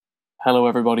Hello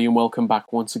everybody and welcome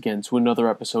back once again to another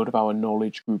episode of our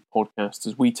Knowledge Group podcast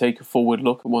as we take a forward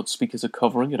look at what speakers are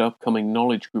covering at upcoming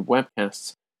Knowledge Group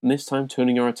webcasts, and this time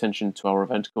turning our attention to our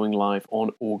event going live on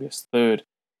August 3rd.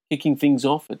 Kicking things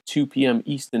off at 2 p.m.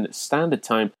 Eastern Standard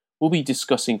Time, we'll be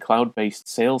discussing cloud-based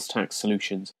sales tax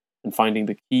solutions and finding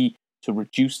the key to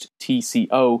reduced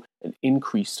TCO and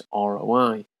increased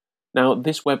ROI. Now,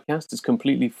 this webcast is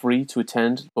completely free to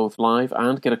attend both live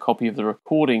and get a copy of the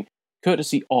recording,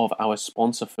 courtesy of our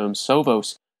sponsor firm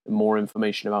Sovos. And more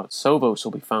information about Sovos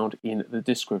will be found in the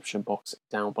description box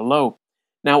down below.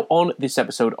 Now, on this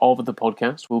episode of the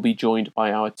podcast, we'll be joined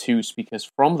by our two speakers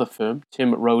from the firm,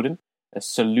 Tim Roden, a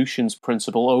solutions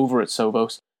principal over at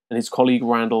Sovos, and his colleague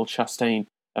Randall Chastain,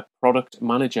 a product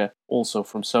manager also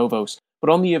from Sovos.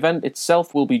 But on the event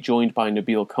itself, we'll be joined by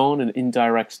Nabil Khan, an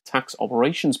indirect tax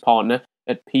operations partner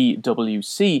at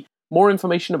PwC. More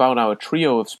information about our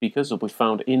trio of speakers will be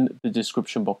found in the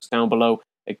description box down below,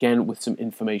 again with some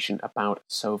information about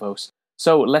Sovos.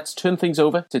 So let's turn things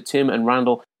over to Tim and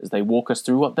Randall as they walk us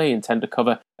through what they intend to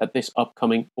cover at this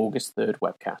upcoming August 3rd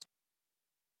webcast.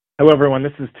 Hello everyone,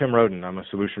 this is Tim Roden. I'm a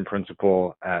solution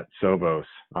principal at Sovos.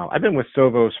 I've been with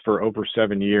Sovos for over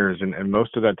 7 years, and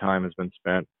most of that time has been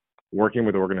spent working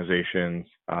with organizations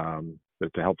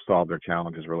to help solve their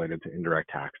challenges related to indirect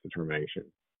tax determination.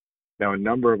 Now, a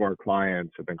number of our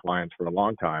clients have been clients for a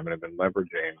long time and have been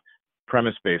leveraging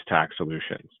premise-based tax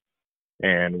solutions.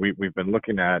 And we've been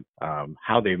looking at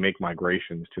how they make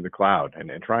migrations to the cloud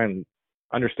and try and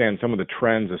understand some of the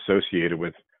trends associated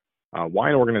with why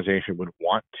an organization would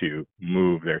want to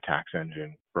move their tax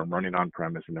engine from running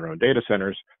on-premise in their own data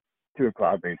centers to a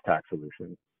cloud-based tax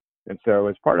solution. And so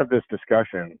as part of this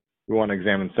discussion, we want to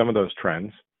examine some of those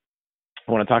trends.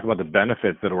 I want to talk about the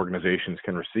benefits that organizations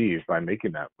can receive by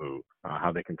making that move,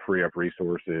 how they can free up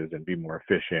resources and be more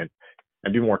efficient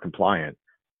and be more compliant.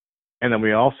 And then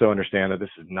we also understand that this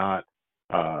is not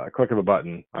a click of a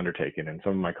button undertaking. And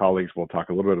some of my colleagues will talk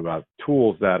a little bit about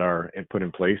tools that are put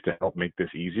in place to help make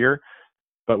this easier.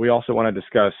 But we also want to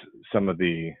discuss some of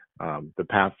the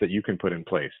paths that you can put in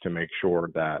place to make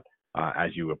sure that as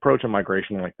you approach a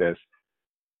migration like this,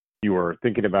 you are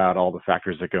thinking about all the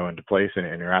factors that go into place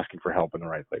and you're asking for help in the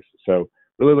right places. So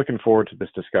really looking forward to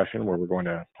this discussion where we're going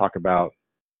to talk about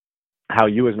how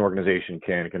you as an organization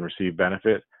can receive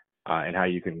benefit and how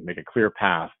you can make a clear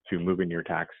path to moving your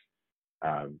tax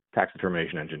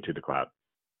determination engine to the cloud.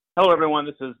 Hello, everyone.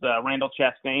 This is Randall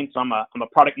Chastain. So I'm a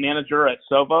product manager at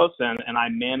Sovos, and I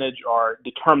manage our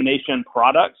determination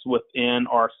products within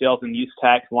our sales and use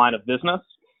tax line of business.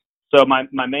 So my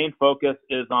main focus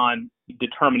is on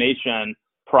determination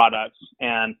products,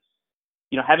 and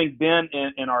having been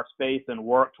in our space and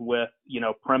worked with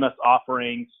premise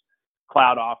offerings,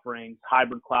 cloud offerings,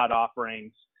 hybrid cloud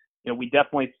offerings, we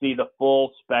definitely see the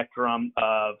full spectrum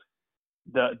of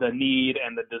the need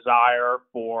and the desire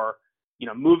for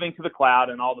moving to the cloud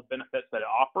and all the benefits that it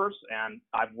offers. And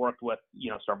I've worked with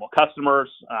several customers,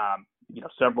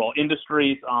 several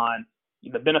industries on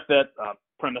the benefits of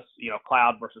premise,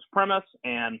 cloud versus premise,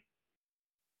 and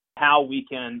how we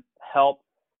can help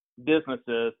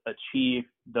businesses achieve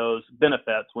those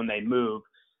benefits when they move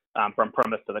from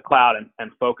premise to the cloud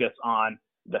and focus on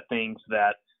the things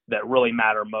that really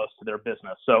matter most to their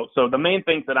business. So the main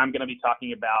things that I'm going to be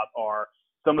talking about are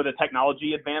some of the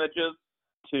technology advantages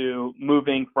to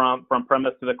moving from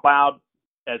premise to the cloud.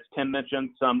 As Tim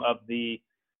mentioned, some of the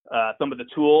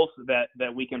tools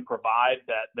that we can provide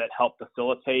that help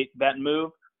facilitate that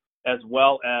move, as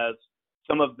well as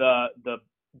some of the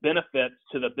benefits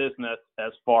to the business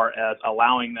as far as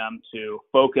allowing them to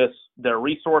focus their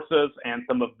resources and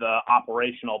some of the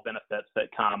operational benefits that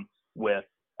come with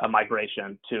a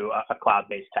migration to a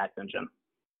cloud-based tax engine.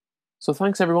 So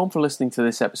thanks everyone for listening to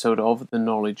this episode of the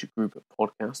Knowledge Group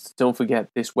podcast. Don't forget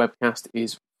this webcast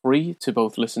is free to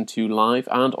both listen to live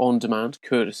and on demand,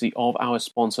 courtesy of our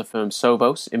sponsor firm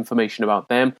Sovos. Information about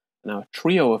them and our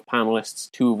trio of panelists,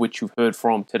 two of which you've heard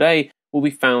from today, will be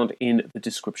found in the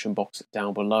description box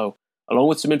down below, along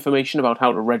with some information about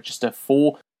how to register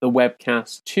for the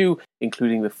webcast too,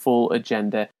 including the full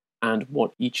agenda and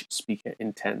what each speaker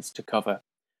intends to cover.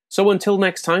 So until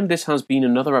next time, this has been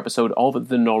another episode of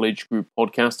the Knowledge Group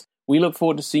podcast. We look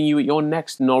forward to seeing you at your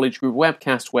next Knowledge Group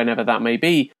webcast, whenever that may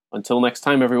be. Until next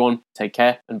time, everyone, take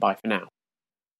care and bye for now.